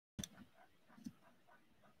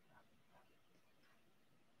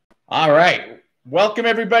All right. Welcome,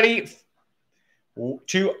 everybody,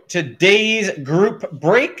 to today's group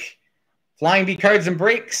break. Flying V Cards and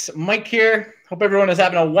Breaks. Mike here. Hope everyone is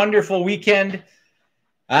having a wonderful weekend.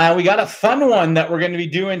 We got a fun one that we're going to be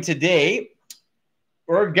doing today.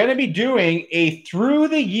 We're going to be doing a through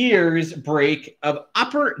the years break of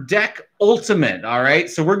Upper Deck Ultimate. All right.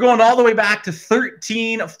 So we're going all the way back to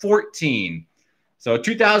 13-14. So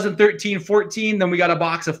 2013-14. Then we got a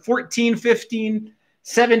box of 14-15.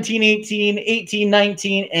 17-18,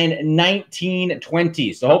 18-19, and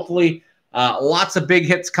 19-20. So hopefully lots of big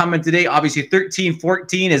hits coming today. Obviously,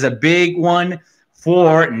 13-14 is a big one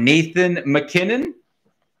for Nathan MacKinnon.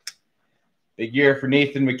 Big year for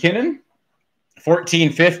Nathan MacKinnon.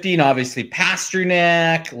 14-15, obviously,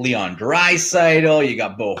 Pastrnak, Leon Draisaitl. You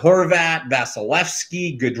got Bo Horvat,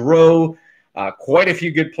 Vasilevsky, Gaudreau. Quite a few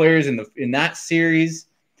good players in that series.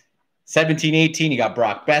 17-18, you got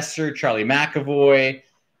Brock Besser, Charlie McAvoy,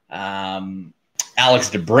 Alex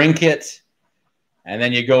DeBrincat. And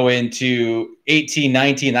then you go into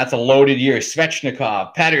 18-19. That's a loaded year.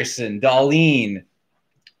 Svechnikov, Pettersson, Dahlin,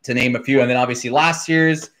 to name a few. And then obviously last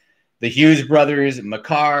year's, the Hughes brothers,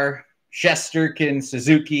 Makar, Shesterkin,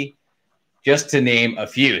 Suzuki, just to name a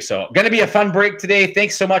few. So going to be a fun break today.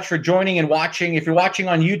 Thanks so much for joining and watching. If you're watching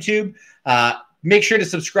on YouTube, make sure to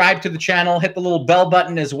subscribe to the channel. Hit the little bell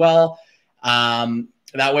button as well.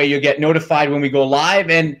 That way you'll get notified when we go live.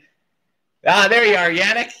 And there you are,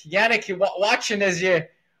 Yannick. Yannick, you're watching as you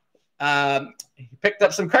picked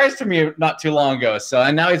up some cards from you not too long ago. So,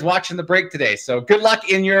 and now he's watching the break today. So good luck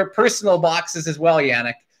in your personal boxes as well,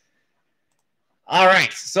 Yannick. All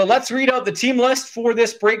right, so let's read out the team list for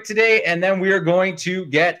this break today, and then we are going to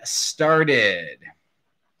get started.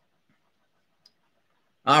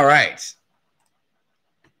 All right.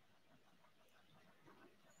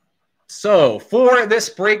 So for this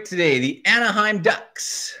break today, the Anaheim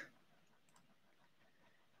Ducks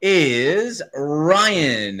is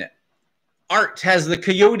Ryan. Art has the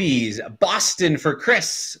Coyotes. Boston for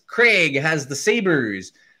Chris. Craig has the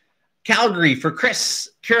Sabres. Calgary for Chris.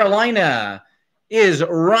 Carolina is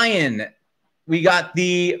Ryan. We got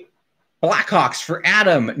the Blackhawks for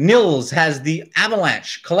Adam. Nils has the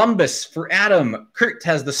Avalanche. Columbus for Adam. Kurt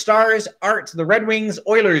has the Stars. Art, the Red Wings.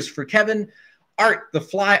 Oilers for Kevin. Art, the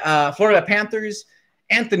Florida Panthers.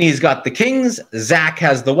 Anthony's got the Kings. Zach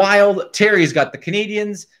has the Wild. Terry's got the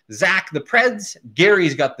Canadians. Zach, the Preds.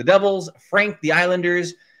 Gary's got the Devils. Frank, the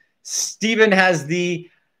Islanders. Steven has the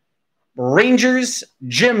Rangers.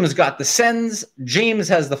 Jim's got the Sens. James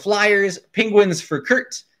has the Flyers. Penguins for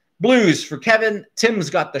Kurt. Blues for Kevin. Tim's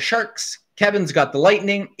got the Sharks. Kevin's got the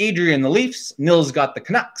Lightning. Adrian, the Leafs. Nils got the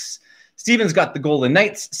Canucks. Steven's got the Golden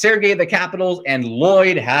Knights. Sergey, the Capitals. And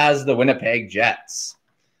Lloyd has the Winnipeg Jets.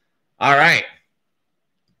 All right.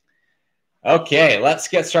 Okay, let's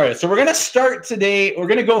get started. So we're going to start today. We're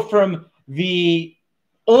going to go from the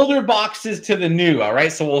older boxes to the new, all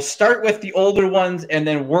right? So we'll start with the older ones and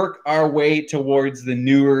then work our way towards the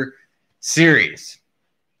newer series.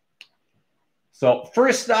 So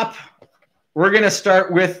first up, we're going to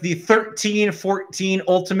start with the 13-14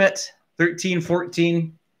 Ultimate.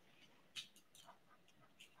 13-14.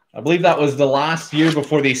 I believe that was the last year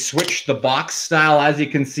before they switched the box style. As you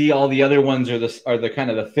can see, all the other ones are the kind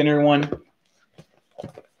of the thinner one.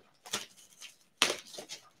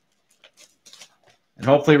 And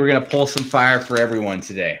hopefully we're going to pull some fire for everyone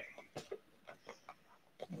today.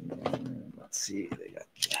 Let's see. They got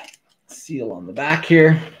the seal on the back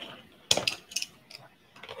here.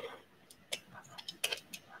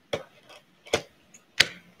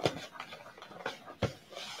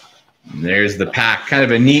 And there's the pack. Kind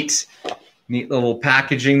of a neat little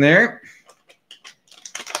packaging there.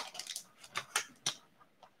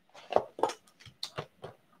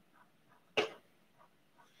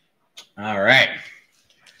 All right.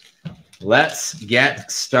 Let's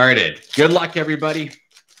get started. Good luck, everybody. I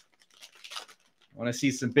want to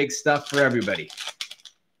see some big stuff for everybody.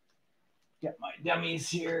 Get my dummies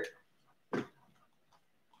here.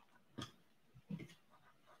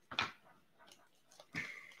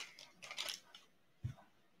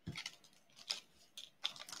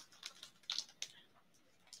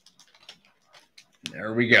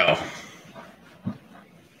 There we go.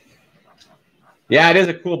 Yeah, it is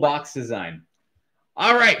a cool box design.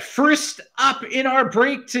 All right, first up in our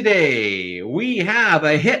break today, we have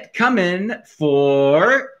a hit coming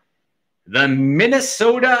for the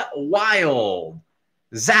Minnesota Wild.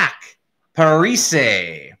 Zach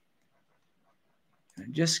Parise.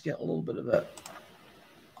 Just get a little bit of a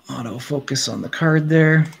autofocus on the card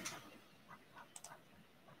there.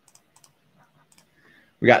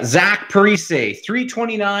 We got Zach Parise,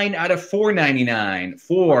 329 out of 499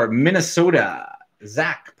 for Minnesota.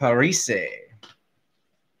 Zach Parise.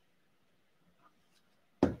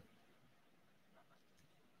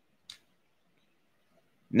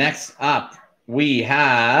 Next up, we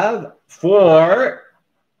have for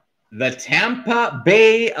the Tampa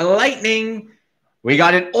Bay Lightning, we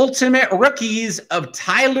got an Ultimate Rookies of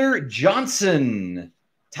Tyler Johnson.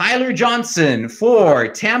 Tyler Johnson for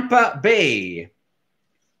Tampa Bay.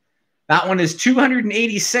 That one is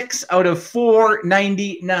 286 out of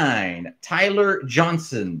 499. Tyler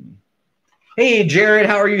Johnson. Hey, Jared,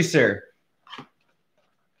 how are you, sir?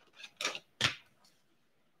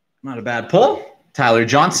 Not a bad pull. Tyler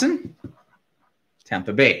Johnson,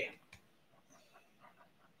 Tampa Bay.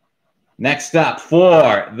 Next up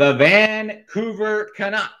for the Vancouver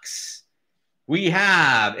Canucks, we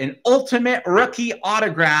have an Ultimate Rookie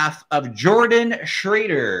autograph of Jordan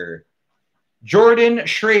Schrader. Jordan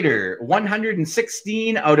Schrader,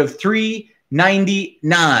 116 out of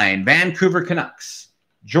 399. Vancouver Canucks.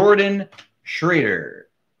 Jordan Schrader.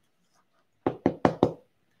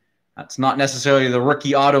 That's not necessarily the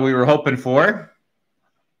rookie auto we were hoping for.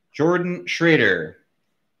 Jordan Schrader.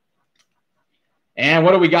 And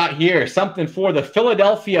what do we got here? Something for the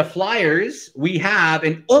Philadelphia Flyers. We have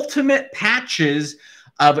an Ultimate Patches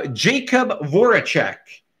of Jacob Voracek.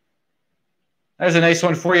 There's a nice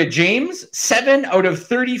one for you, James. 7 out of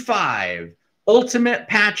 35. Ultimate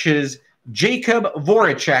Patches, Jacob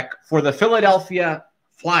Voracek for the Philadelphia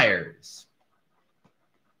Flyers.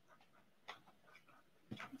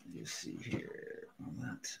 Let's see here. Well,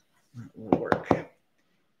 that will work.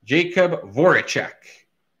 Jacob Voracek,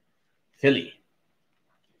 Philly.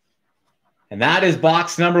 And that is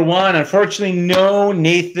box number 1. Unfortunately, no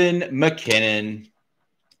Nathan MacKinnon.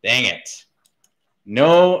 Dang it.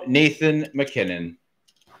 No Nathan MacKinnon.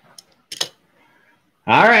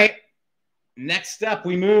 All right. Next up,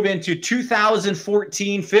 we move into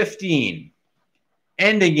 2014-15.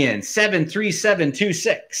 Ending in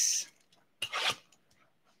 73726.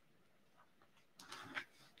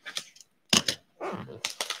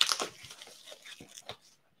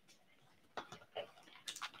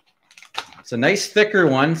 It's a nice thicker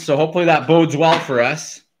one, so hopefully that bodes well for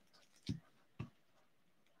us.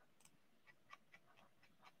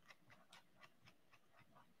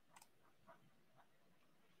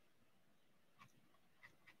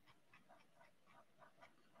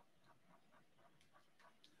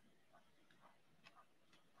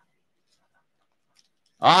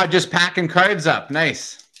 Ah, just packing cards up.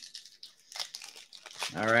 Nice.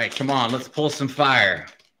 All right, come on. Let's pull some fire.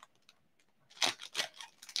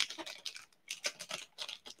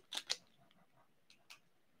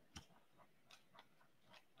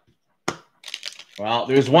 Well,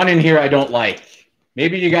 there's one in here I don't like.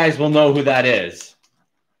 Maybe you guys will know who that is.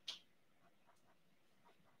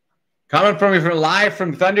 Coming from me live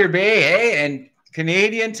from Thunder Bay, hey, and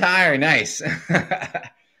Canadian Tire. Nice.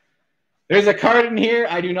 There's a card in here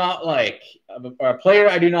I do not like, or a player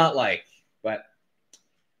I do not like, but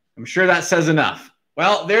I'm sure that says enough.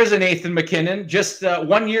 Well, there's a Nathan MacKinnon, just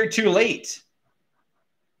 1 year too late.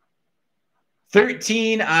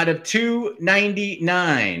 13 out of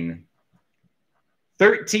 299.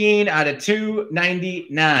 13 out of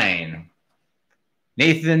 299.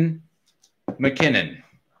 Nathan MacKinnon.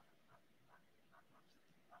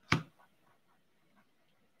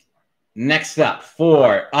 Next up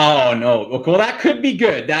for, oh no, well, that could be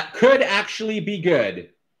good. That could actually be good.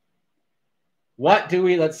 What do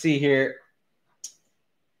we, let's see here.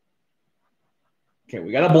 Okay,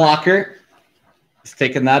 we got a blocker. Just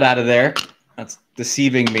taking that out of there. That's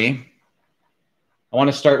deceiving me. I want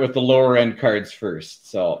to start with the lower end cards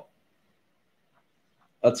first. So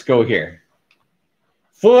let's go here.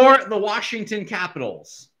 For the Washington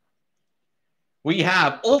Capitals, we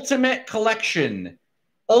have Ultimate Collection.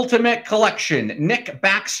 Ultimate Collection, Nick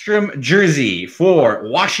Backstrom jersey for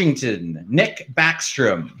Washington. Nick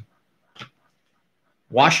Backstrom.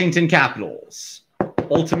 Washington Capitals.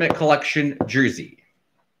 Ultimate Collection jersey.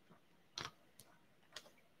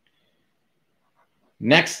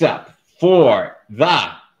 Next up, for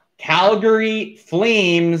the Calgary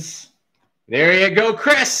Flames. There you go,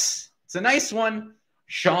 Chris. It's a nice one.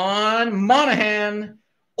 Sean Monahan.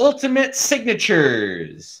 Ultimate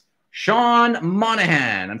Signatures. Sean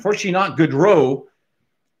Monahan. Unfortunately, not Goodrow.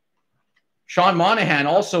 Sean Monahan,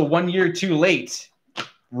 also 1 year too late.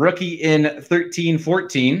 Rookie in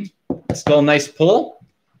 13-14. Still a nice pull.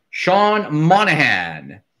 Sean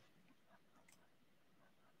Monahan.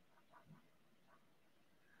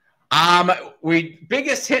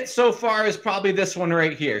 Biggest hit so far is probably this one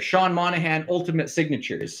right here. Sean Monahan, Ultimate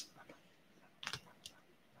Signatures.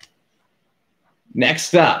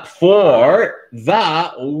 Next up for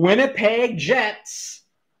the Winnipeg Jets.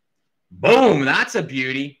 Boom, that's a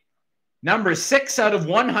beauty. Number 6 out of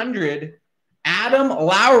 100, Adam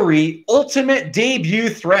Lowry, Ultimate Debut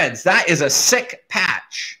Threads. That is a sick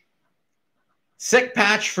patch. Sick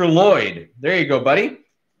patch for Lloyd. There you go, buddy.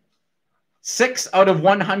 6 out of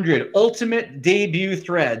 100, Ultimate Debut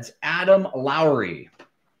Threads, Adam Lowry.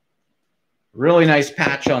 Really nice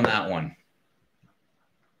patch on that one.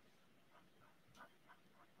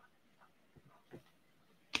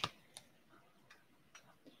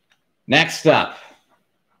 Next up,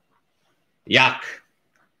 yuck.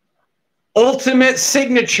 Ultimate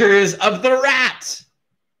Signatures of the Rat.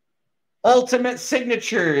 Ultimate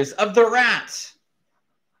Signatures of the Rat.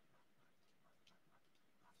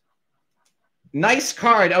 Nice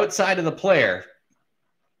card outside of the player.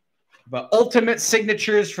 But Ultimate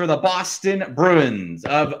Signatures for the Boston Bruins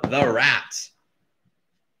of the Rat.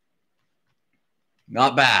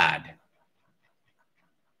 Not bad.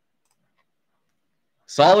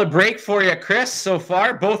 Solid break for you, Chris, so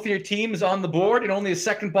far. Both of your teams on the board and only a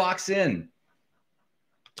second box in.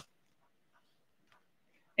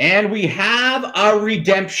 And we have a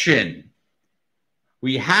redemption.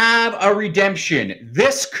 We have a redemption.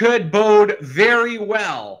 This could bode very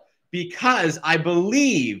well because I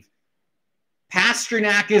believe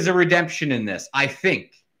Pastrnak is a redemption in this, I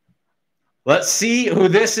think. Let's see who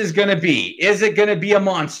this is going to be. Is it going to be a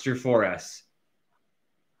monster for us?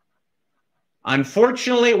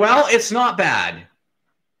 Unfortunately, well, it's not bad.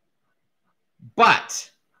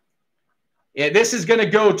 But this is going to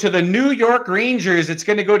go to the New York Rangers. It's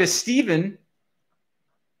going to go to Steven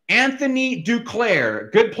Anthony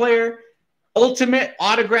Duclair. Good player. Ultimate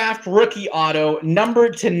autographed rookie auto,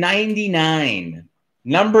 numbered to 99.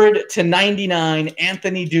 Numbered to 99,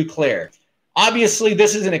 Anthony Duclair. Obviously,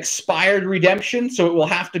 this is an expired redemption, so it will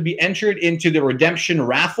have to be entered into the redemption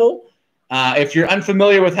raffle. If you're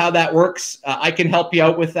unfamiliar with how that works, I can help you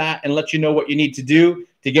out with that and let you know what you need to do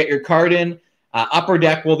to get your card in. Upper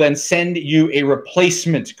Deck will then send you a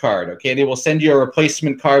replacement card, okay? They will send you a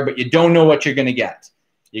replacement card, but you don't know what you're going to get.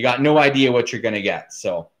 You got no idea what you're going to get.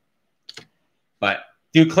 So, but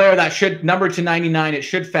Duclair, that should number to 99. It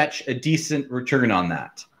should fetch a decent return on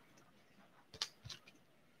that.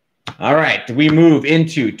 All right, we move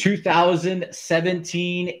into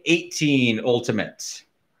 2017-18 Ultimate.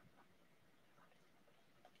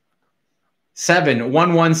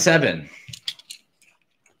 7117.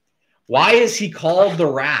 Why is he called the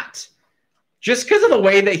Rat? Just because of the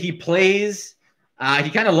way that he plays. He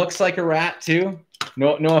kind of looks like a rat too.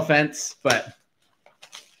 No offense, but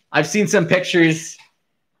I've seen some pictures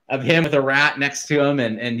of him with a rat next to him,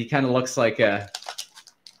 and he kind of looks like a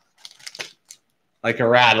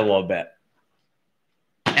rat a little bit.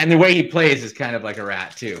 And the way he plays is kind of like a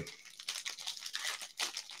rat too.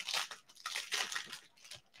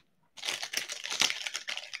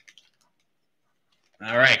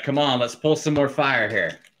 All right, come on. Let's pull some more fire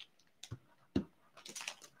here.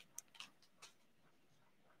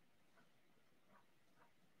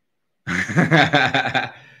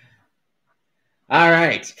 All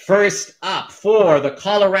right, first up for the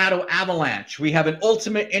Colorado Avalanche, we have an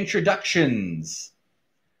Ultimate Introductions.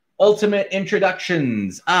 Ultimate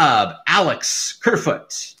Introductions of Alex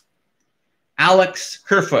Kerfoot. Alex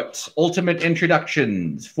Kerfoot, Ultimate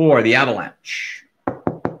Introductions for the Avalanche.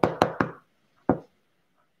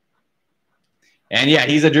 And yeah,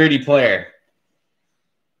 he's a dirty player.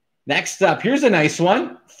 Next up, here's a nice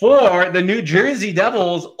one for the New Jersey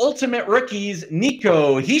Devils, Ultimate Rookies,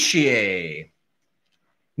 Nico Hischier.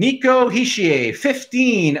 Nico Hischier,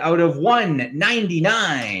 15 out of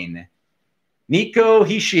 199. Nico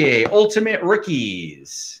Hischier, Ultimate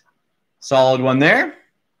Rookies. Solid one there.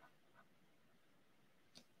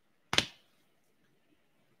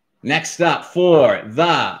 Next up for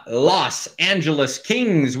the Los Angeles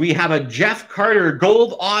Kings, we have a Jeff Carter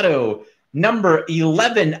Gold Auto, number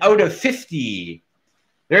 11 out of 50.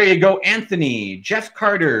 There you go, Anthony. Jeff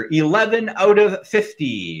Carter, 11 out of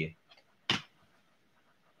 50.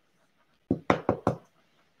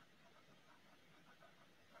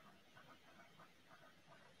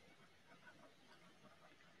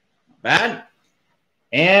 Bad.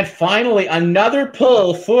 And finally, another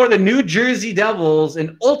pull for the New Jersey Devils,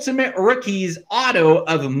 an Ultimate Rookies auto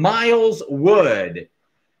of Miles Wood.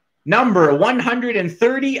 Number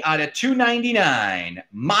 130 out of 299,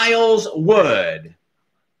 Miles Wood.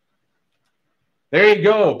 There you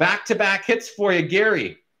go. Back-to-back hits for you,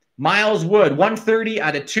 Gary. Miles Wood, 130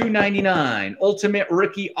 out of 299, Ultimate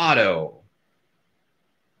Rookie auto.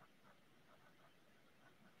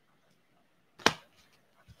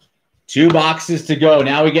 2 boxes to go.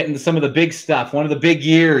 Now we get into some of the big stuff. One of the big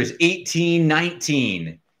years,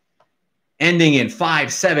 1819. Ending in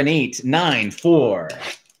 57894.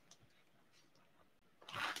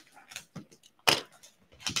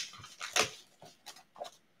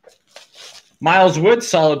 Miles Wood,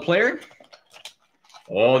 solid player.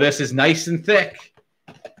 Oh, this is nice and thick.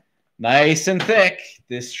 Nice and thick.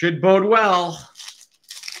 This should bode well.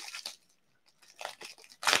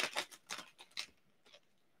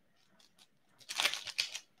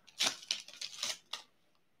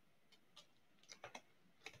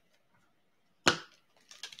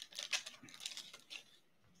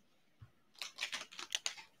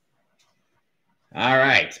 All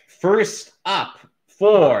right, first up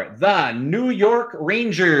for the New York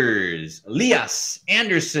Rangers, Lias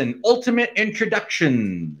Andersson, Ultimate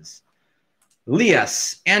Introductions.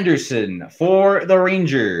 Lias Andersson for the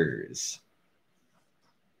Rangers.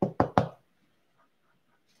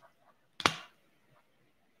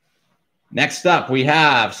 Next up, we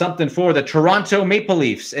have something for the Toronto Maple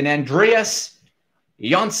Leafs, and Andreas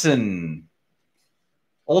Johnsson.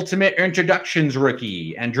 Ultimate Introductions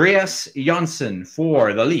rookie, Andreas Johnsson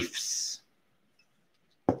for the Leafs.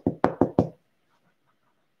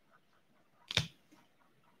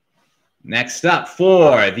 Next up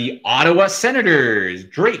for the Ottawa Senators,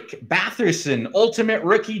 Drake Batherson, Ultimate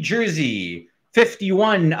Rookie Jersey,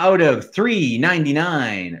 51 out of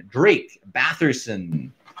 399, Drake Batherson.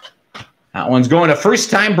 That one's going to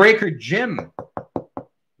first-time breaker, Jim.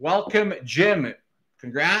 Welcome, Jim.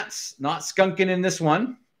 Congrats. Not skunking in this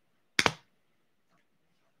one.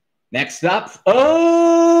 Next up.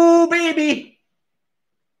 Oh, baby.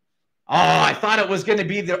 Oh, I thought it was going to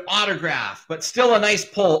be the autograph, but still a nice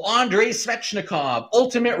pull. Andrei Svechnikov,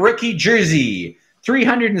 Ultimate Rookie Jersey,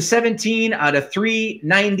 317 out of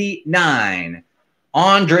 399.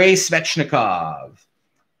 Andrei Svechnikov.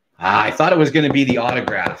 I thought it was going to be the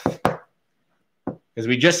autograph because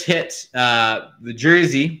we just hit the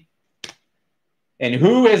jersey. And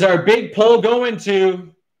who is our big pull going to?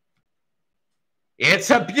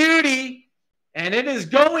 It's a beauty, and it is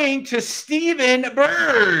going to Steven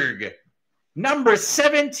Berg. Number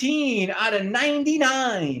 17 out of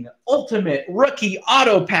 99. Ultimate Rookie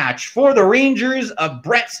Auto Patch for the Rangers of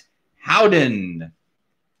Brett Howden.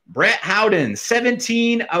 Brett Howden,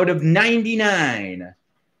 17 out of 99.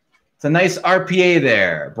 It's a nice RPA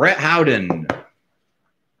there. Brett Howden.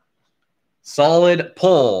 Solid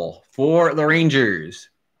pull for the Rangers.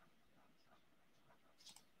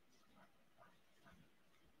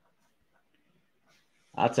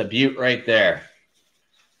 That's a beaut right there.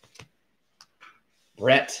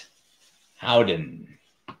 Brett Howden.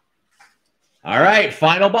 All right,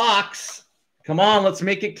 final box. Come on, let's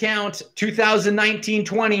make it count.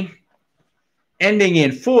 2019-20. Ending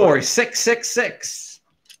in 4666.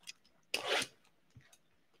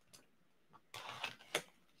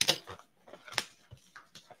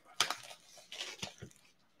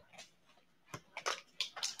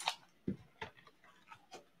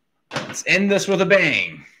 Let's end this with a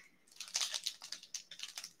bang.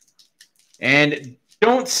 And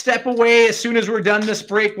don't step away as soon as we're done this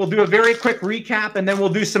break. We'll do a very quick recap, and then we'll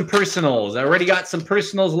do some personals. I already got some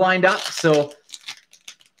personals lined up, so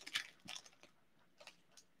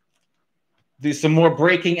do some more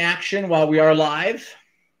breaking action while we are live.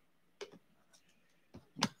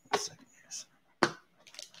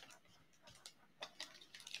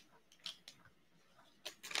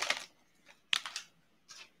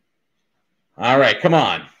 All right, come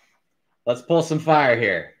on. Let's pull some fire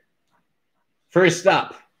here. First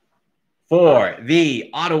up, for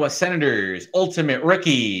the Ottawa Senators, Ultimate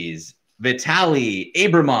Rookies, Vitaly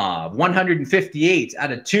Abramov, 158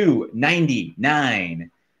 out of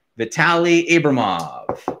 299. Vitaly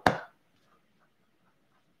Abramov.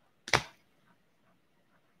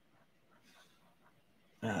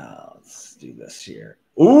 Let's do this here.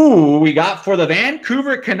 Ooh, we got for the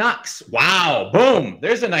Vancouver Canucks. Wow, boom.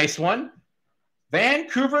 There's a nice one.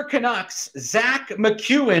 Vancouver Canucks, Zach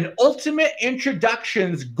McEwen, Ultimate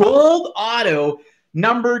Introductions, Gold Auto,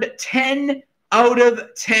 numbered 10 out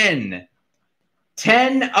of 10.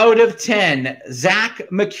 10 out of 10. Zach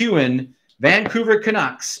McEwen, Vancouver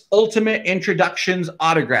Canucks, Ultimate Introductions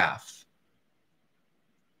autograph.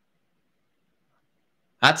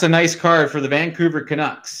 That's a nice card for the Vancouver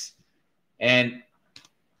Canucks. And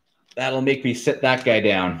that'll make me sit that guy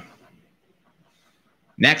down.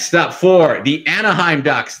 Next up for the Anaheim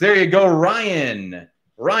Ducks. There you go, Ryan.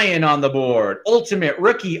 Ryan on the board. Ultimate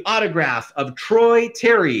Rookie Autograph of Troy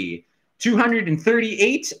Terry.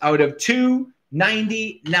 238 out of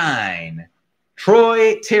 299.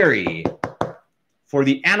 Troy Terry for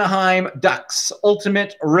the Anaheim Ducks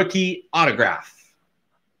Ultimate Rookie Autograph.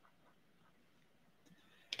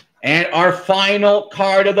 And our final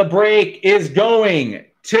card of the break is going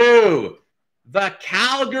to the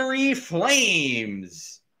Calgary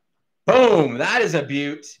Flames. Boom, that is a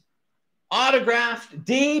beaut. Autographed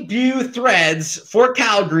debut threads for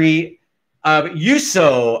Calgary of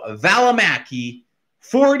Juuso Välimäki,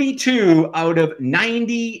 42 out of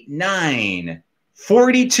 99.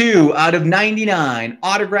 42 out of 99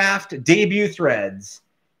 autographed debut threads,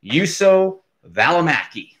 Juuso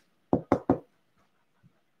Välimäki.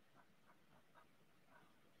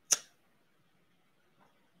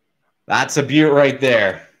 That's a beaut right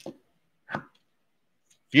there.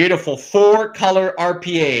 Beautiful 4-color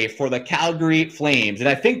RPA for the Calgary Flames. And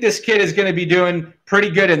I think this kid is going to be doing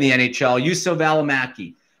pretty good in the NHL, Juuso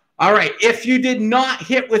Välimäki. All right, if you did not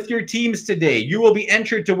hit with your teams today, you will be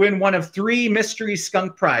entered to win one of 3 mystery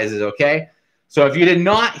skunk prizes, okay? So if you did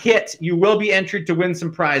not hit, you will be entered to win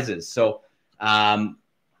some prizes. So don't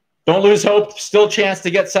lose hope. Still a chance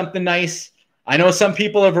to get something nice. I know some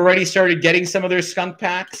people have already started getting some of their skunk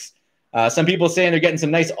packs. Some people saying they're getting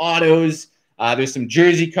some nice autos. There's some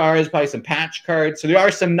jersey cards, probably some patch cards. So there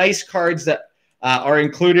are some nice cards that are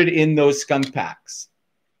included in those skunk packs.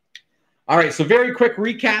 All right, so very quick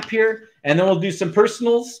recap here, and then we'll do some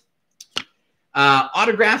personals.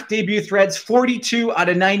 Autographed debut threads, 42 out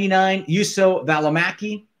of 99, Juuso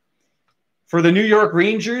Välimäki. For the New York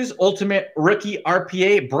Rangers, Ultimate Rookie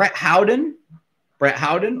RPA, Brett Howden. Brett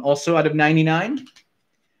Howden, also out of 99.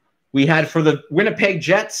 We had for the Winnipeg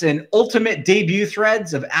Jets an Ultimate Debut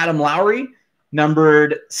Threads of Adam Lowry,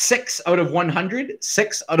 numbered 6 out of 100.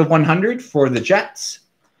 6 out of 100 for the Jets.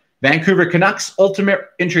 Vancouver Canucks Ultimate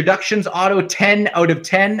Introductions Auto, 10 out of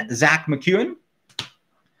 10, Zach McEwen.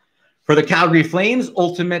 For the Calgary Flames,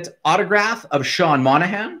 Ultimate Autograph of Sean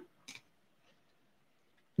Monahan.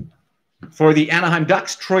 For the Anaheim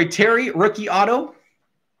Ducks, Troy Terry, Rookie Auto.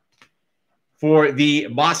 For the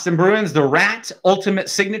Boston Bruins, the Rat Ultimate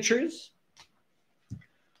Signatures.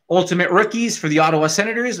 Ultimate Rookies for the Ottawa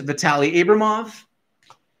Senators, Vitaly Abramov.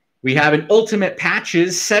 We have an Ultimate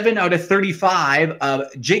Patches, 7 out of 35 of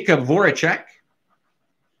Jacob Voracek.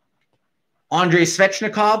 Andrei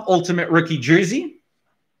Svechnikov, Ultimate Rookie Jersey.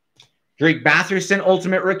 Drake Batherson,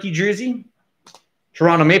 Ultimate Rookie Jersey.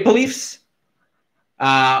 Toronto Maple Leafs.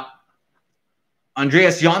 Andreas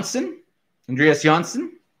Johnsson,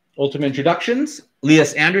 Ultimate Introductions.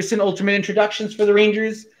 Elias Anderson, Ultimate Introductions for the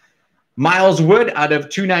Rangers. Miles Wood out of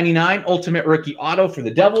 299, Ultimate Rookie Auto for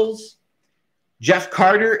the Devils. Jeff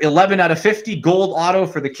Carter, 11 out of 50, Gold Auto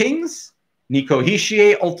for the Kings. Nico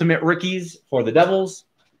Hischier, Ultimate Rookies for the Devils.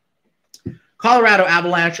 Colorado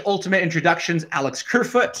Avalanche, Ultimate Introductions, Alex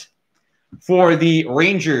Kerfoot. For the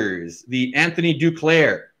Rangers, the Anthony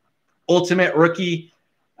Duclair, Ultimate Rookie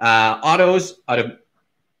Autos out of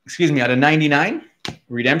 99,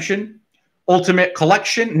 Redemption. Ultimate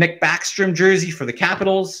Collection, Nick Backstrom jersey for the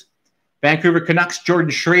Capitals. Vancouver Canucks, Jordan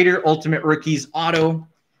Schrader, Ultimate Rookies Auto.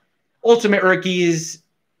 Ultimate Rookies,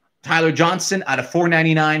 Tyler Johnson out of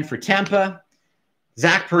 499 for Tampa.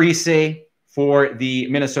 Zach Parise for the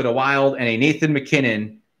Minnesota Wild, and a Nathan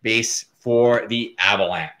McKinnon base for the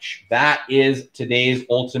Avalanche. That is today's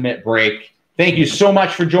Ultimate Break. Thank you so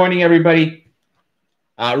much for joining, everybody.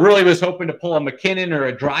 Really was hoping to pull a McKinnon or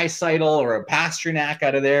a Draisaitl or a Pastrnak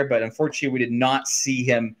out of there, but unfortunately we did not see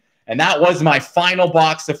him. And that was my final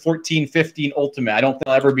box of 14-15 Ultimate. I don't think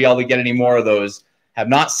I'll ever be able to get any more of those. Have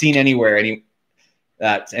not seen anywhere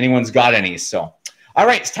that anyone's got any. So, all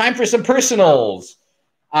right, it's time for some personals.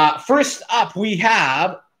 First up, we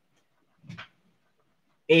have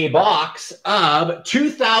a box of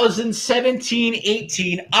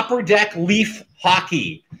 2017-18 Upper Deck Leaf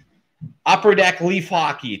Hockey. Upper Deck Leaf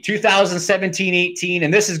Hockey, 2017-18.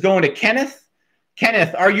 And this is going to Kenneth.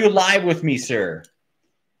 Kenneth, are you live with me, sir?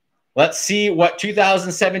 Let's see what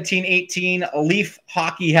 2017-18 Leaf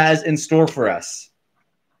Hockey has in store for us.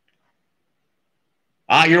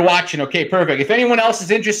 You're watching. Okay, perfect. If anyone else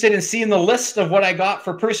is interested in seeing the list of what I got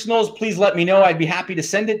for personals, please let me know. I'd be happy to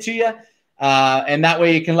send it to you. And that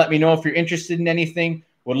way you can let me know if you're interested in anything.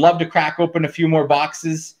 Would love to crack open a few more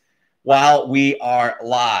boxes while we are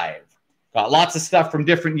live. Got lots of stuff from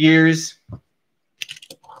different years.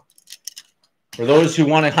 For those who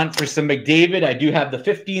want to hunt for some McDavid, I do have the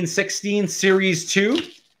 15-16 Series 2.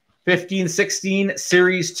 15-16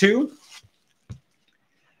 Series 2.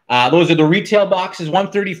 Those are the retail boxes,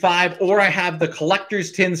 135, or I have the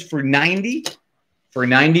collector's tins for 90. For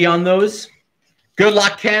 90 on those. Good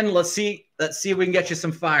luck, Ken. Let's see if we can get you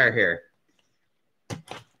some fire here.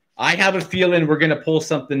 I have a feeling we're going to pull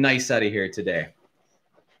something nice out of here today.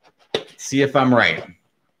 See if I'm right.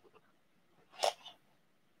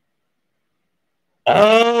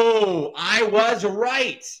 Oh, I was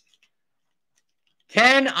right.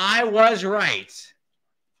 Ken, I was right.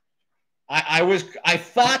 I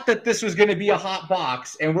thought that this was going to be a hot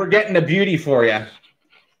box, and we're getting a beauty for you.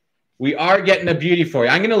 We are getting a beauty for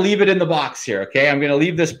you. I'm going to leave it in the box here, okay? I'm going to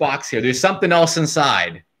leave this box here. There's something else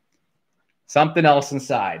inside. Something else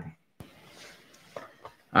inside.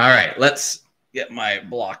 All right, let's get my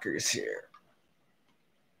blockers here.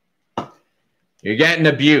 You're getting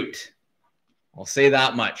a beaut. I'll say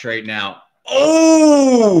that much right now.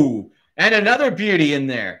 Oh, and another beauty in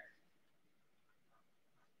there.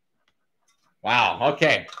 Wow.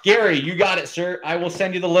 Okay. Gary, you got it, sir. I will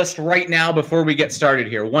send you the list right now before we get started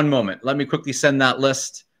here. One moment. Let me quickly send that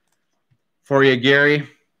list for you, Gary.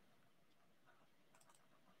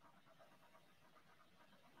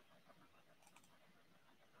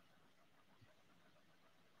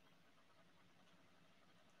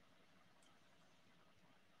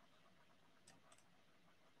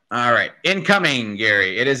 All right. Incoming,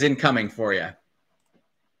 Gary. It is incoming for you.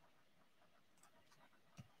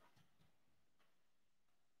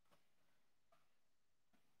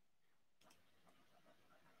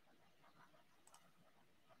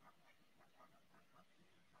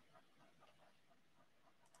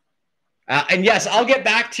 And yes, I'll get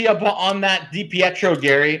back to you on that DiPietro,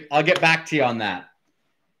 Gary. I'll get back to you on that.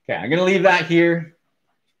 Okay, I'm going to leave that here.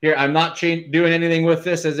 Here, I'm not doing anything with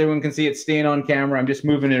this. As everyone can see, it's staying on camera. I'm just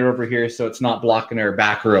moving it over here so it's not blocking our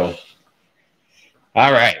back row.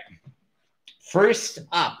 All right. First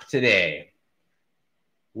up today,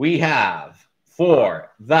 we have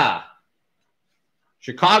for the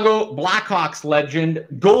Chicago Blackhawks legend,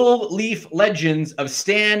 Gold Leaf Legends of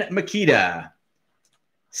Stan Mikita.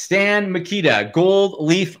 Stan Mikita, Gold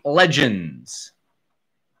Leaf Legends.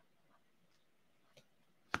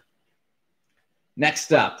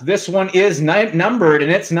 Next up, this one is numbered, and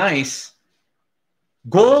it's nice.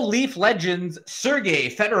 Gold Leaf Legends, Sergei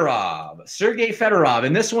Fedorov. Sergei Fedorov,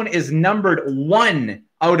 and this one is numbered 1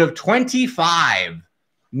 out of 25.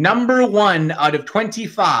 Number 1 out of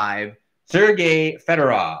 25, Sergei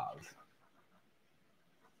Fedorov.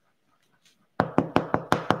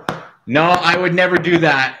 No, I would never do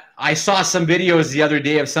that. I saw some videos the other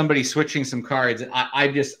day of somebody switching some cards.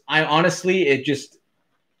 I honestly,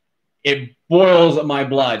 it boils my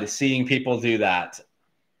blood seeing people do that.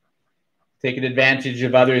 Taking advantage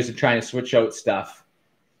of others and trying to switch out stuff.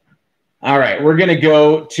 All right, we're going to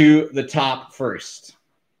go to the top first.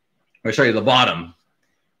 Or sorry, the bottom,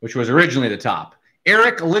 which was originally the top.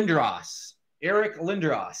 Eric Lindros. Eric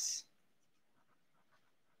Lindros.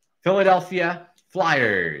 Philadelphia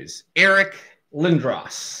Flyers. Eric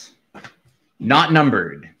Lindros. Not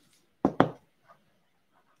numbered.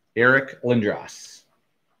 Eric Lindros.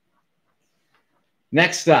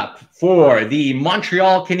 Next up, for the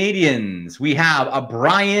Montreal Canadiens, we have a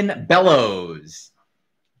Brian Bellows.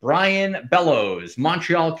 Brian Bellows,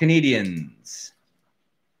 Montreal Canadiens.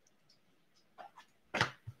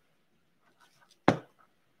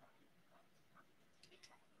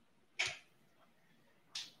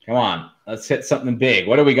 Come on, let's hit something big.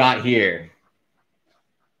 What do we got here?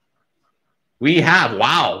 We have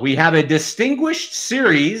a Distinguished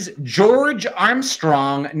Series, George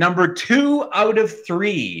Armstrong, number 2 out of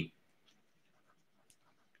 3.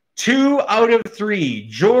 2 out of 3,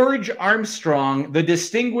 George Armstrong, the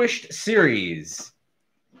Distinguished Series.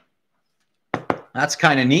 That's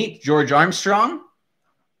kind of neat, George Armstrong.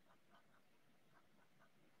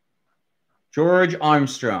 George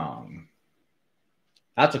Armstrong.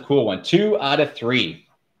 That's a cool one, 2 out of 3.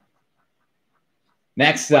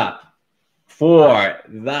 Next up. For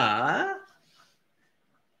the,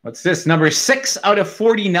 what's this? Number 6 out of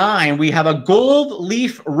 49, we have a Gold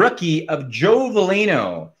Leaf rookie of Joe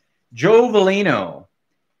Veleno. Joe Veleno.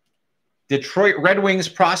 Detroit Red Wings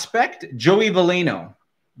prospect, Joey Veleno.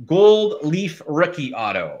 Gold Leaf rookie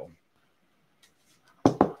auto.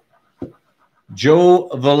 Joe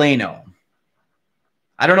Veleno.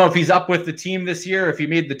 I don't know if he's up with the team this year, if he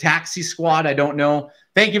made the taxi squad. I don't know.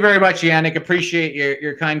 Thank you very much, Yannick. Appreciate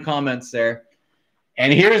your kind comments there.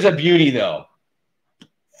 And here's a beauty, though.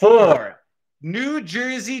 For New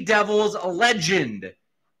Jersey Devils legend,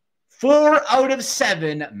 4 out of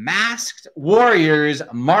 7, Masked Warriors,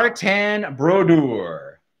 Martin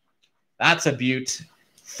Brodeur. That's a beaut.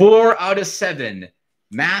 4 out of 7,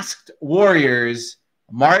 Masked Warriors,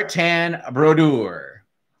 Martin Brodeur.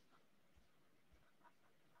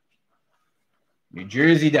 New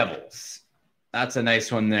Jersey Devils. That's a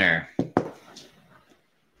nice one there.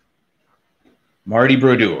 Marty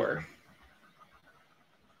Brodeur.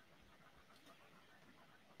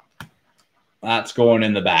 That's going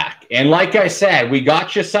in the back. And like I said, we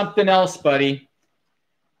got you something else, buddy.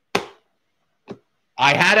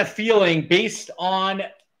 I had a feeling based on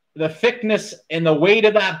the thickness and the weight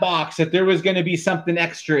of that box that there was going to be something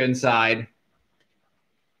extra inside.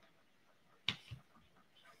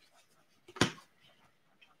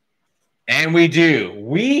 And we do.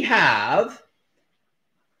 We have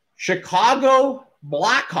Chicago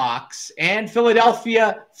Blackhawks and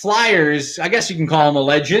Philadelphia Flyers. I guess you can call them a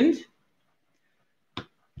legend.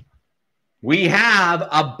 We have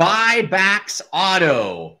a buybacks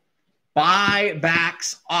auto.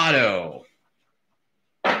 Buybacks auto.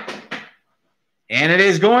 And it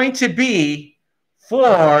is going to be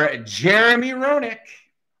for Jeremy Roenick.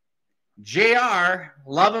 JR,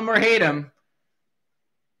 love him or hate him.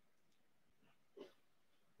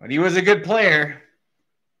 But he was a good player.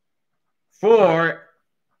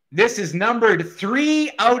 This is numbered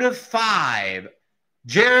 3 out of 5.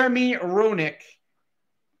 Jeremy Roenick.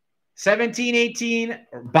 17-18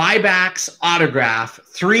 buybacks autograph.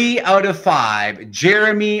 3 out of 5.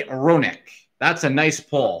 Jeremy Roenick. That's a nice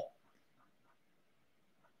pull.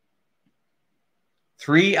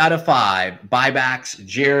 3 out of 5 buybacks.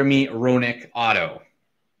 Jeremy Roenick auto.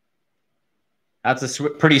 That's a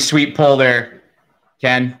pretty sweet pull there,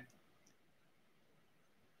 Ken.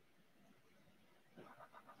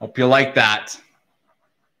 Hope you like that.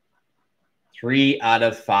 3 out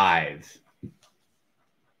of 5.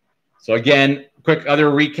 So again, quick other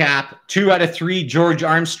recap. 2 out of 3, George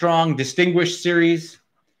Armstrong, Distinguished Series.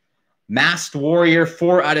 Masked Warrior,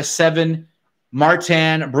 4 out of 7,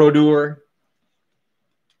 Martin Brodeur.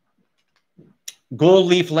 Gold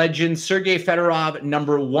Leaf Legend, Sergei Fedorov,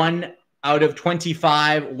 number 1 out of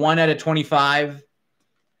 25, 1 out of 25.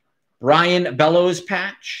 Brian Bellows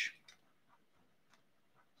patch.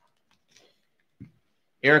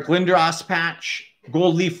 Eric Lindros patch.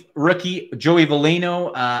 Gold Leaf rookie Joey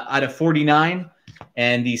Veleno out of 49.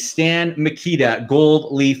 And the Stan Mikita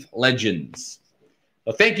Gold Leaf Legends.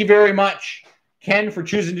 So thank you very much, Ken, for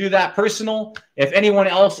choosing to do that personal. If anyone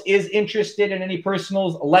else is interested in any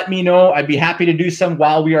personals, let me know. I'd be happy to do some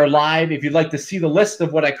while we are live. If you'd like to see the list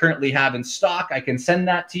of what I currently have in stock, I can send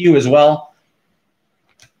that to you as well.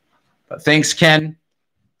 But thanks, Ken,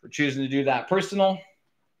 for choosing to do that personal.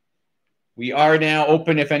 We are now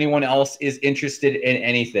open if anyone else is interested in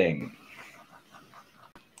anything.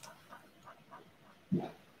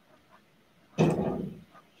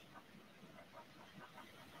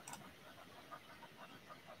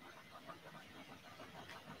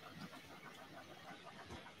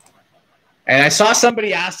 And I saw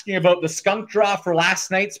somebody asking about the skunk draw for last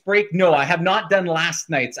night's break. No, I have not done last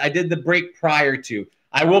night's. I did the break prior to.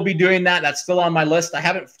 I will be doing that. That's still on my list. I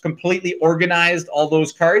haven't completely organized all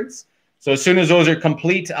those cards. So as soon as those are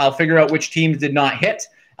complete, I'll figure out which teams did not hit.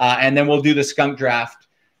 And then we'll do the skunk draft,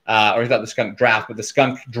 or not the skunk draft, but the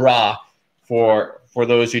skunk draw for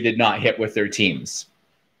those who did not hit with their teams.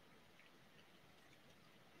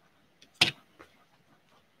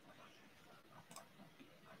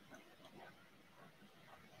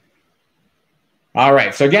 All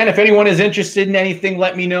right. So again, if anyone is interested in anything,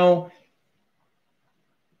 let me know.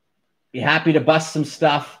 Be happy to bust some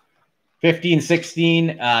stuff.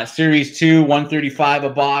 15-16, Series 2, 135 a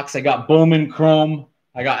box. I got Bowman Chrome.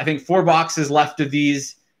 I got, I think, 4 boxes left of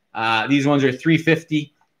these. These ones are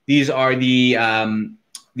 $350. These are the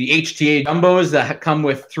HTA Jumbos that come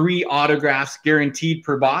with 3 autographs guaranteed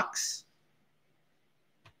per box.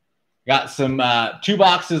 Got some 2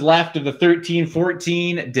 boxes left of the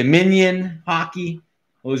 13-14 Dominion Hockey.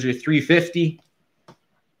 Those are $350.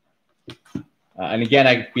 And again,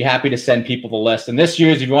 I'd be happy to send people the list. And this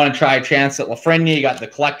year's, if you want to try a chance at Lafreniere, you got the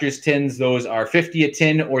collector's tins. Those are $50 a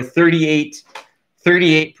tin or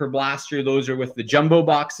 $38 per blaster. Those are with the jumbo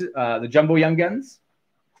boxes, the jumbo Young Guns.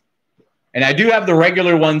 And I do have the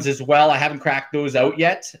regular ones as well. I haven't cracked those out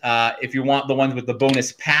yet. If you want the ones with the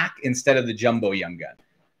bonus pack instead of the jumbo Young Gun.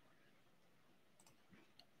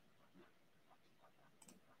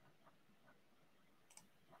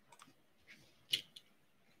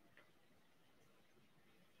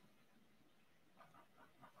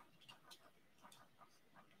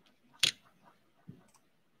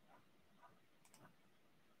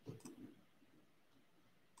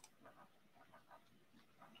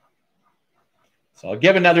 So I'll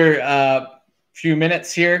give another few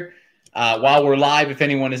minutes here while we're live. If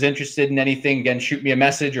anyone is interested in anything, again, shoot me a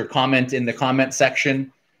message or comment in the comment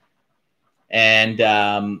section. And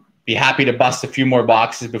be happy to bust a few more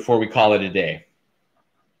boxes before we call it a day.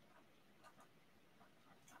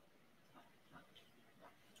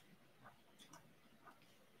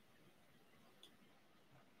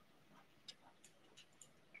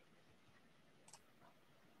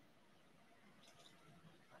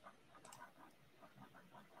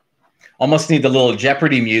 Almost need the little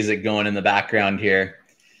Jeopardy music going in the background here.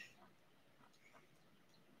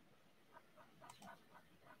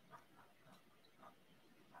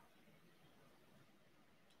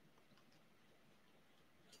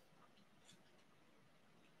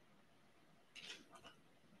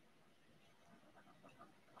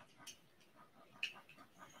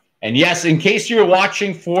 And yes, in case you're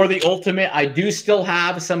watching for the Ultimate, I do still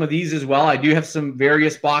have some of these as well. I do have some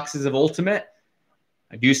various boxes of Ultimate.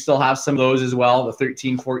 I do still have some of those as well, the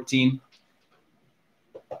 13, 14.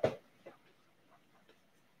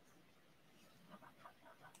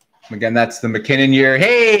 Again, that's the McKinnon year.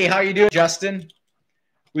 Hey, how you doing, Justin?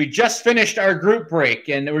 We just finished our group break,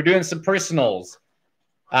 and we're doing some personals.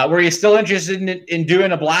 Were you still interested in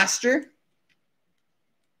doing a blaster?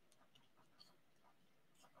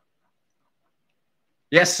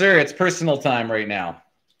 Yes, sir. It's personal time right now.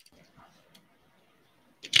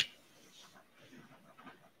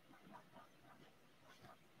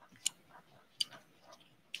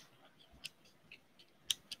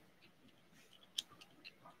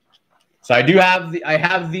 So I do have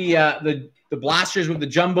the blasters with the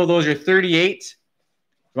jumbo. Those are 38.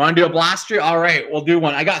 You want to do a blaster? All right, we'll do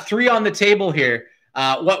one. I got 3 on the table here.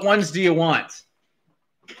 What ones do you want?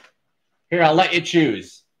 Here, I'll let you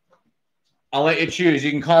choose. I'll let you choose.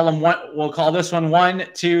 You can call them one. We'll call this one 1,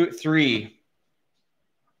 2, 3.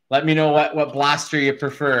 Let me know what blaster you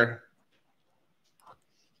prefer.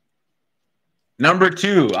 Number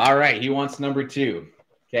 2. All right, he wants number 2.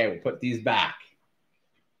 Okay, we'll put these back.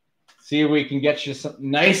 See if we can get you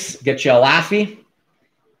something nice. Get you a Laffy.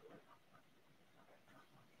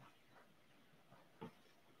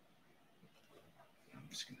 I'm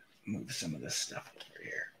just gonna move some of this stuff over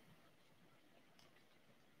here.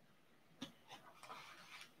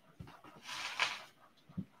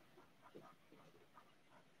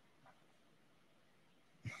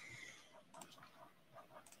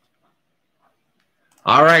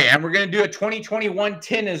 All right, and we're going to do a 2021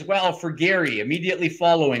 tin as well for Gary. Immediately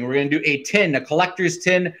following, we're going to do a tin, a collector's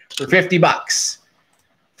tin for $50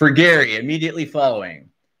 for Gary. Immediately following.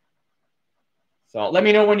 So let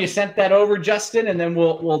me know when you sent that over, Justin, and then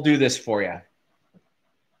we'll do this for you.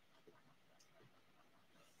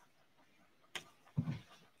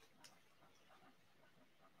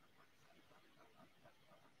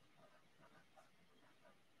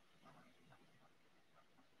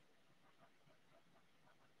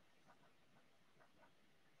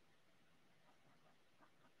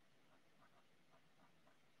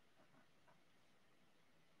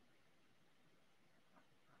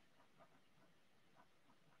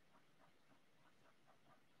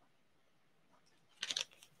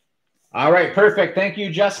 All right, perfect. Thank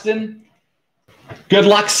you, Justin. Good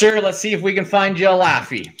luck, sir. Let's see if we can find you a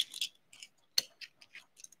Laffy.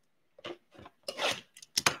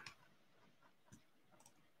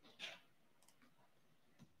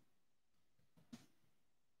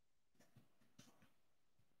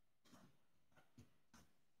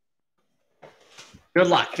 Good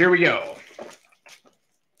luck. Here we go.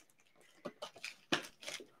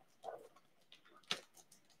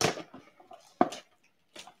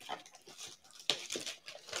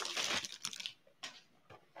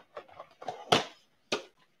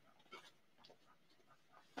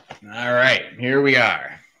 All right, here we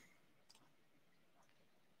are.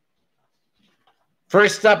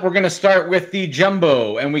 First up, we're going to start with the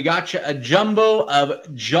jumbo, and we got you a jumbo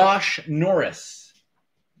of Josh Norris.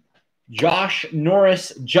 Josh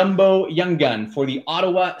Norris jumbo young gun for the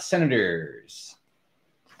Ottawa Senators.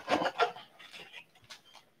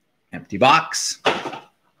 Empty box. All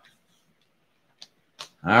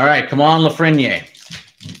right, come on, Lafreniere.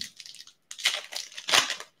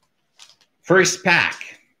 First pack.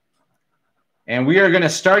 And we are going to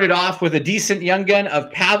start it off with a decent young gun of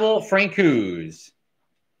Pavel Francouz.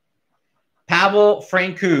 Pavel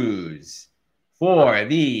Francouz for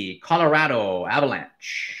the Colorado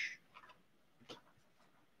Avalanche.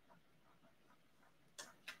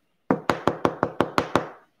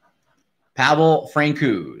 Pavel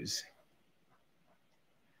Francouz.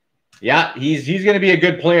 Yeah, he's going to be a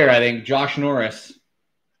good player, I think. Josh Norris.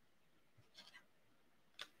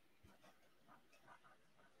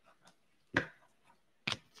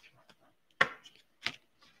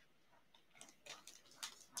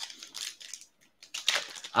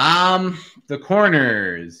 The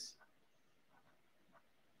corners.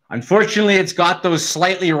 Unfortunately, it's got those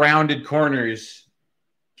slightly rounded corners,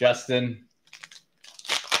 Justin.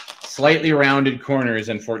 Slightly rounded corners,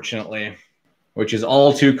 unfortunately, which is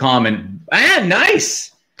all too common. Ah,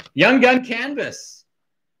 nice. Young gun canvas.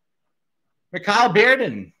 Mikhail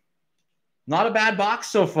Berdin. Not a bad box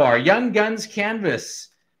so far. Young Guns canvas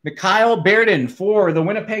Mikhail Baerden for the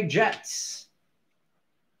Winnipeg Jets.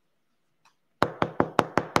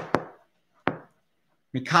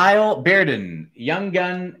 Mikhail Baerden, Young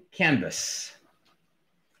Gun Canvas.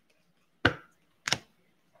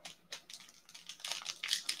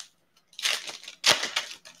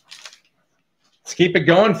 Let's keep it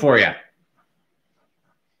going for you.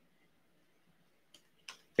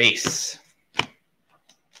 Base.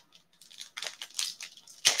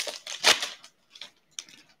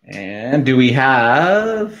 And do we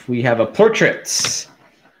have a portraits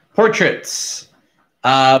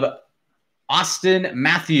of Austin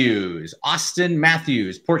Matthews. Austin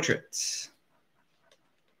Matthews portraits.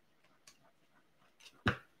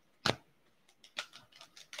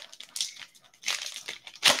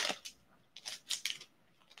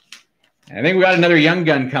 I think we got another young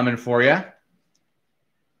gun coming for you.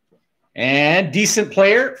 And decent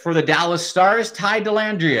player for the Dallas Stars, Ty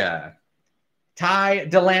Dellandrea. Ty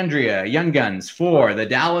Dellandrea, Young Guns for the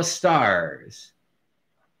Dallas Stars.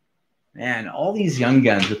 Man, all these young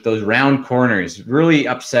guns with those round corners, really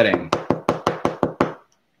upsetting.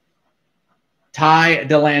 Ty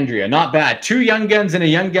Dellandrea, not bad. 2 young guns and a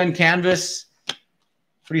young gun canvas.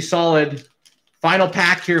 Pretty solid. Final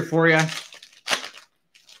pack here for you.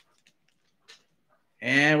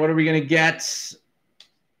 And what are we going to get? It's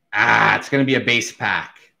going to be a base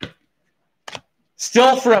pack.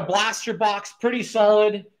 Still for a blaster box, pretty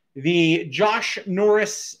solid. The Josh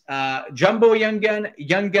Norris Jumbo Young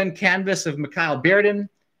Gun canvas of Mikhail Baerden.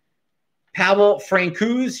 Pavel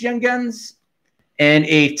Francouz Young Guns. And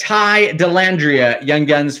a Ty Dellandrea Young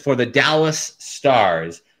Guns for the Dallas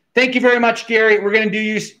Stars. Thank you very much, Gary. We're going to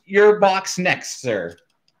do your box next, sir.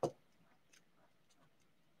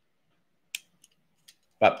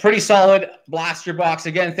 But pretty solid blaster box.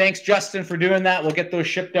 Again, thanks, Justin, for doing that. We'll get those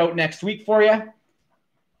shipped out next week for you.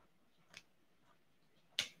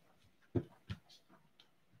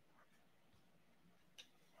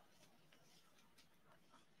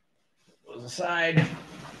 Those aside.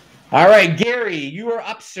 All right, Gary, you are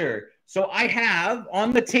up, sir. So I have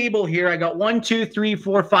on the table here, I got 1, 2, 3,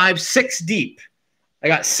 4, 5, 6 deep. I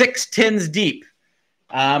got 6 tins deep.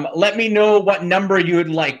 Let me know what number you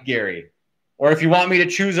would like, Gary. Or if you want me to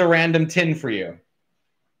choose a random tin for you.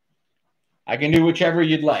 I can do whichever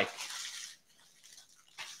you'd like.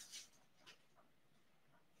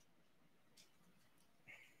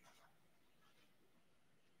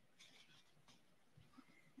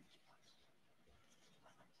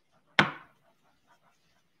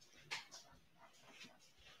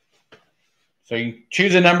 So you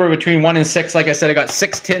choose a number between 1 and 6. Like I said, I got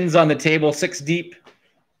 6 tins on the table, 6 deep.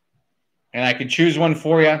 And I can choose one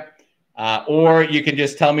for you. Or you can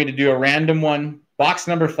just tell me to do a random one. Box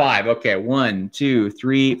number 5. Okay, 1, 2,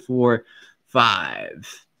 3, 4,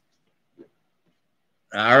 5.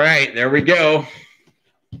 All right, there we go.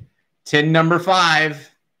 Tin number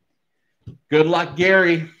 5. Good luck,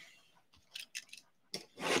 Gary.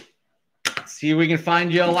 See if we can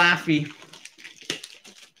find you a Laffy.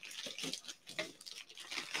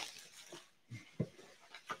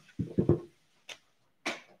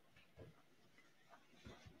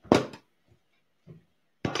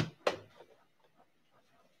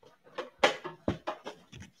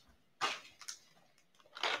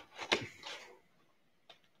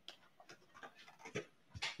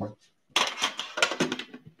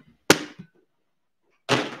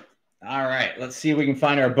 All right, let's see if we can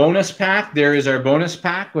find our bonus pack. There is our bonus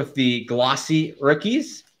pack with the glossy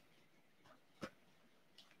rookies.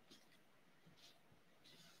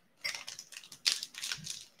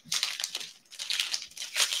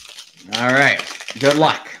 All right, good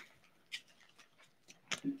luck.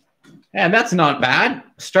 And that's not bad.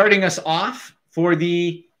 Starting us off for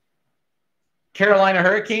the Carolina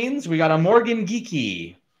Hurricanes, we got a Morgan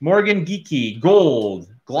Geekie. Morgan Geekie, gold,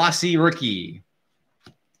 glossy rookie.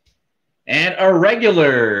 And a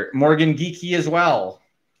regular Morgan Geekie as well.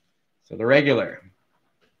 So the regular.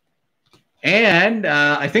 And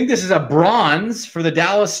I think this is a bronze for the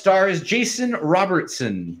Dallas Stars, Jason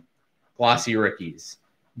Robertson. Glossy rookies.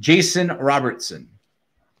 Jason Robertson.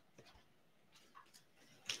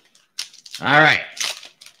 All right.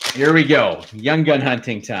 Here we go. Young gun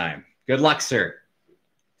hunting time. Good luck, sir.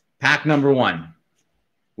 Pack number 1.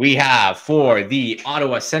 We have for the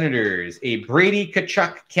Ottawa Senators a Brady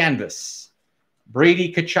Tkachuk canvas.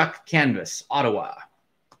 Brady Tkachuk canvas, Ottawa.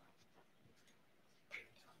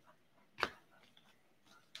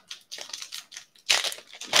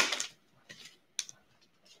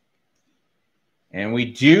 And we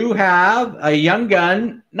do have a young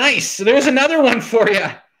gun. Nice. There's another one for you,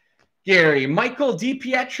 Gary. Michael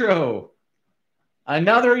DiPietro.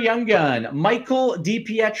 Another young gun, Michael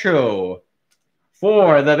DiPietro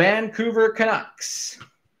for the Vancouver Canucks.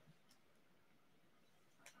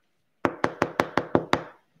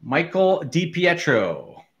 Michael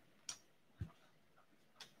DiPietro.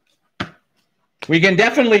 We can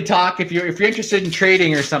definitely talk if you're interested in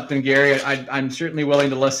trading or something, Gary. I'm certainly willing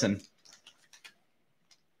to listen.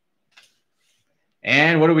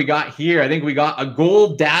 And what do we got here? I think we got a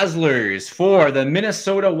Gold Dazzlers for the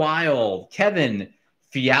Minnesota Wild, Kevin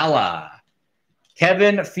Fiala.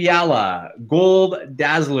 Kevin Fiala, Gold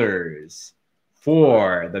Dazzlers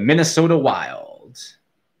for the Minnesota Wild.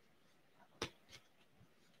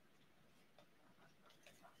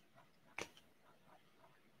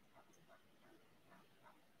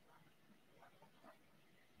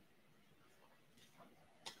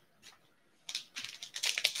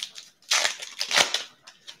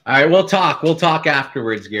 All right, we'll talk. We'll talk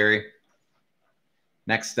afterwards, Gary.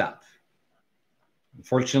 Next up.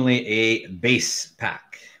 Unfortunately, a base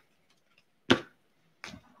pack.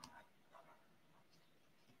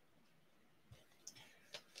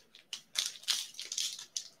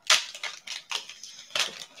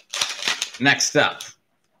 Next up.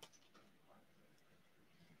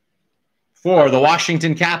 For the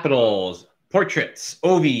Washington Capitals, portraits,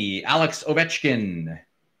 Ovi, Alex Ovechkin.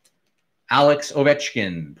 Alex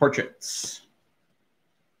Ovechkin, portraits.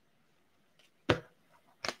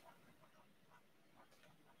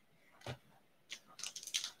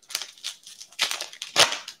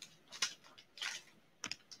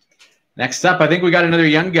 Next up, I think we got another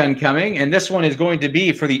young gun coming, and this one is going to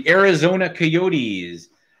be for the Arizona Coyotes,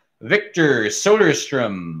 Victor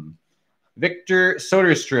Soderstrom. Victor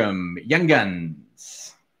Soderstrom, young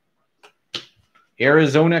guns.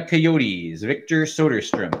 Arizona Coyotes, Victor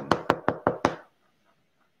Soderstrom.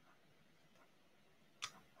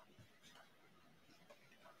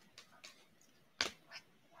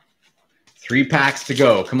 Three packs to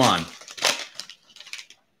go. Come on.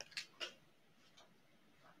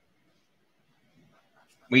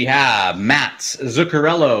 We have Mats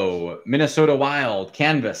Zuccarello, Minnesota Wild,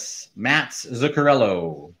 canvas. Mats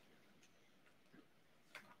Zuccarello.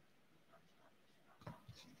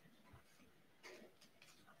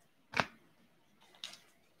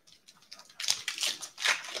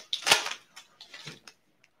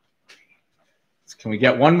 Can we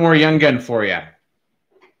get one more young gun for you?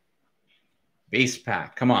 Base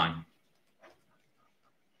pack, come on.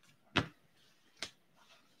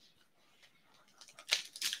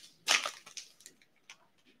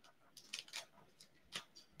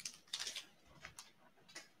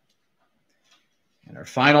 And our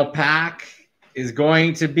final pack is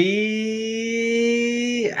going to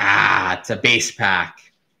be, it's a base pack.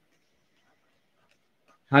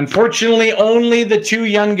 Unfortunately, only the two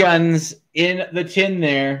young guns in the tin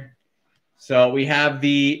there. So we have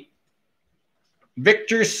the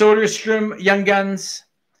Victor Soderstrom Young Guns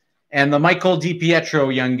and the Michael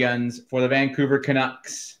DiPietro Young Guns for the Vancouver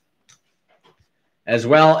Canucks, as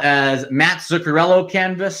well as Matt Zuccarello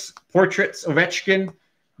canvas, portraits, Ovechkin,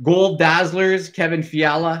 Gold Dazzlers, Kevin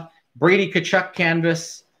Fiala, Brady Tkachuk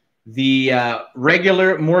canvas, the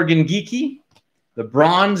regular Morgan Geekie, the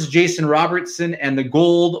bronze Jason Robertson, and the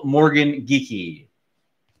gold Morgan Geekie.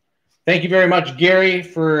 Thank you very much, Gary,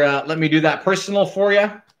 for letting me do that personal for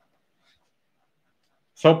you.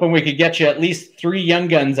 So hoping we could get you at least 3 young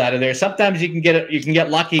guns out of there. Sometimes you can get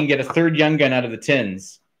lucky and get a third young gun out of the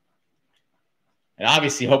tins. And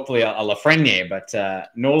obviously, hopefully, a Lafreniere, but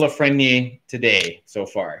no Lafreniere today so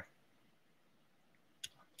far.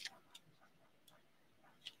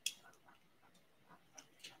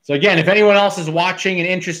 So again, if anyone else is watching and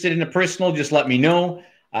interested in a personal, just let me know.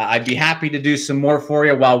 I'd be happy to do some more for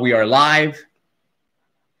you while we are live.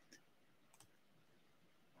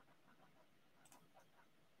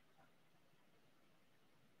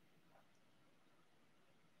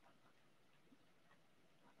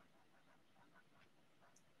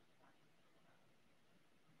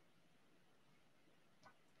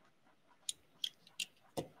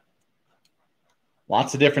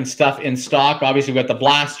 Lots of different stuff in stock. Obviously, we got the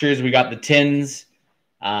blasters, we got the tins,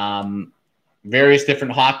 various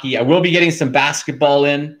different hockey. I will be getting some basketball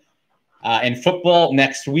in and football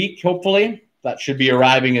next week, hopefully. That should be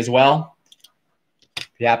arriving as well.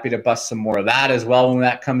 Be happy to bust some more of that as well when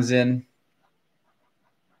that comes in.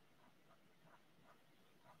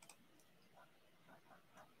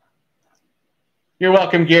 You're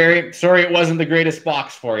welcome, Gary. Sorry it wasn't the greatest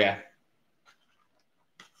box for you.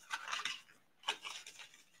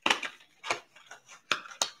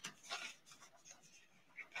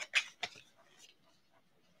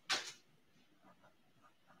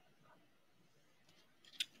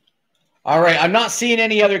 All right. I'm not seeing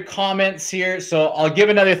any other comments here, so I'll give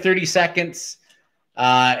another 30 seconds.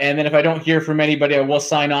 And then if I don't hear from anybody, I will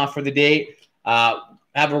sign off for the day.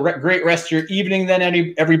 Have a great rest of your evening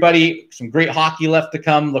then, everybody. Some great hockey left to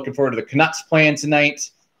come. Looking forward to the Canucks playing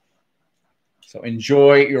tonight. So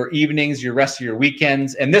enjoy your evenings, your rest of your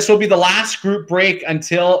weekends. And this will be the last group break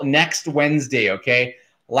until next Wednesday, okay?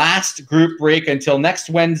 Last group break until next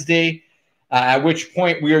Wednesday, at which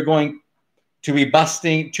point we are going to be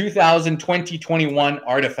busting 2020-21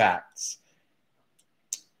 artifacts.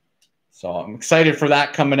 So I'm excited for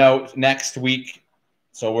that coming out next week.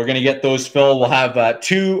 So we're going to get those filled. We'll have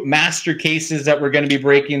 2 master cases that we're going to be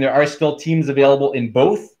breaking. There are still teams available in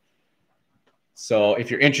both. So if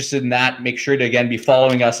you're interested in that, make sure to, again, be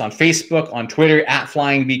following us on Facebook, on Twitter, at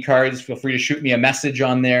Flying B Cards. Feel free to shoot me a message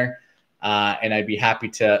on there, and I'd be happy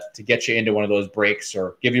to get you into one of those breaks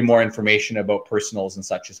or give you more information about personals and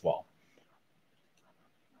such as well.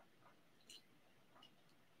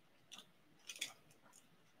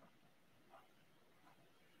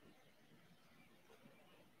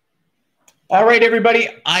 All right, everybody.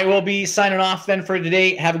 I will be signing off then for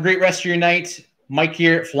today. Have a great rest of your night. Mike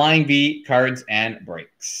here, Flying V, Cards and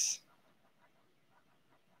Breaks.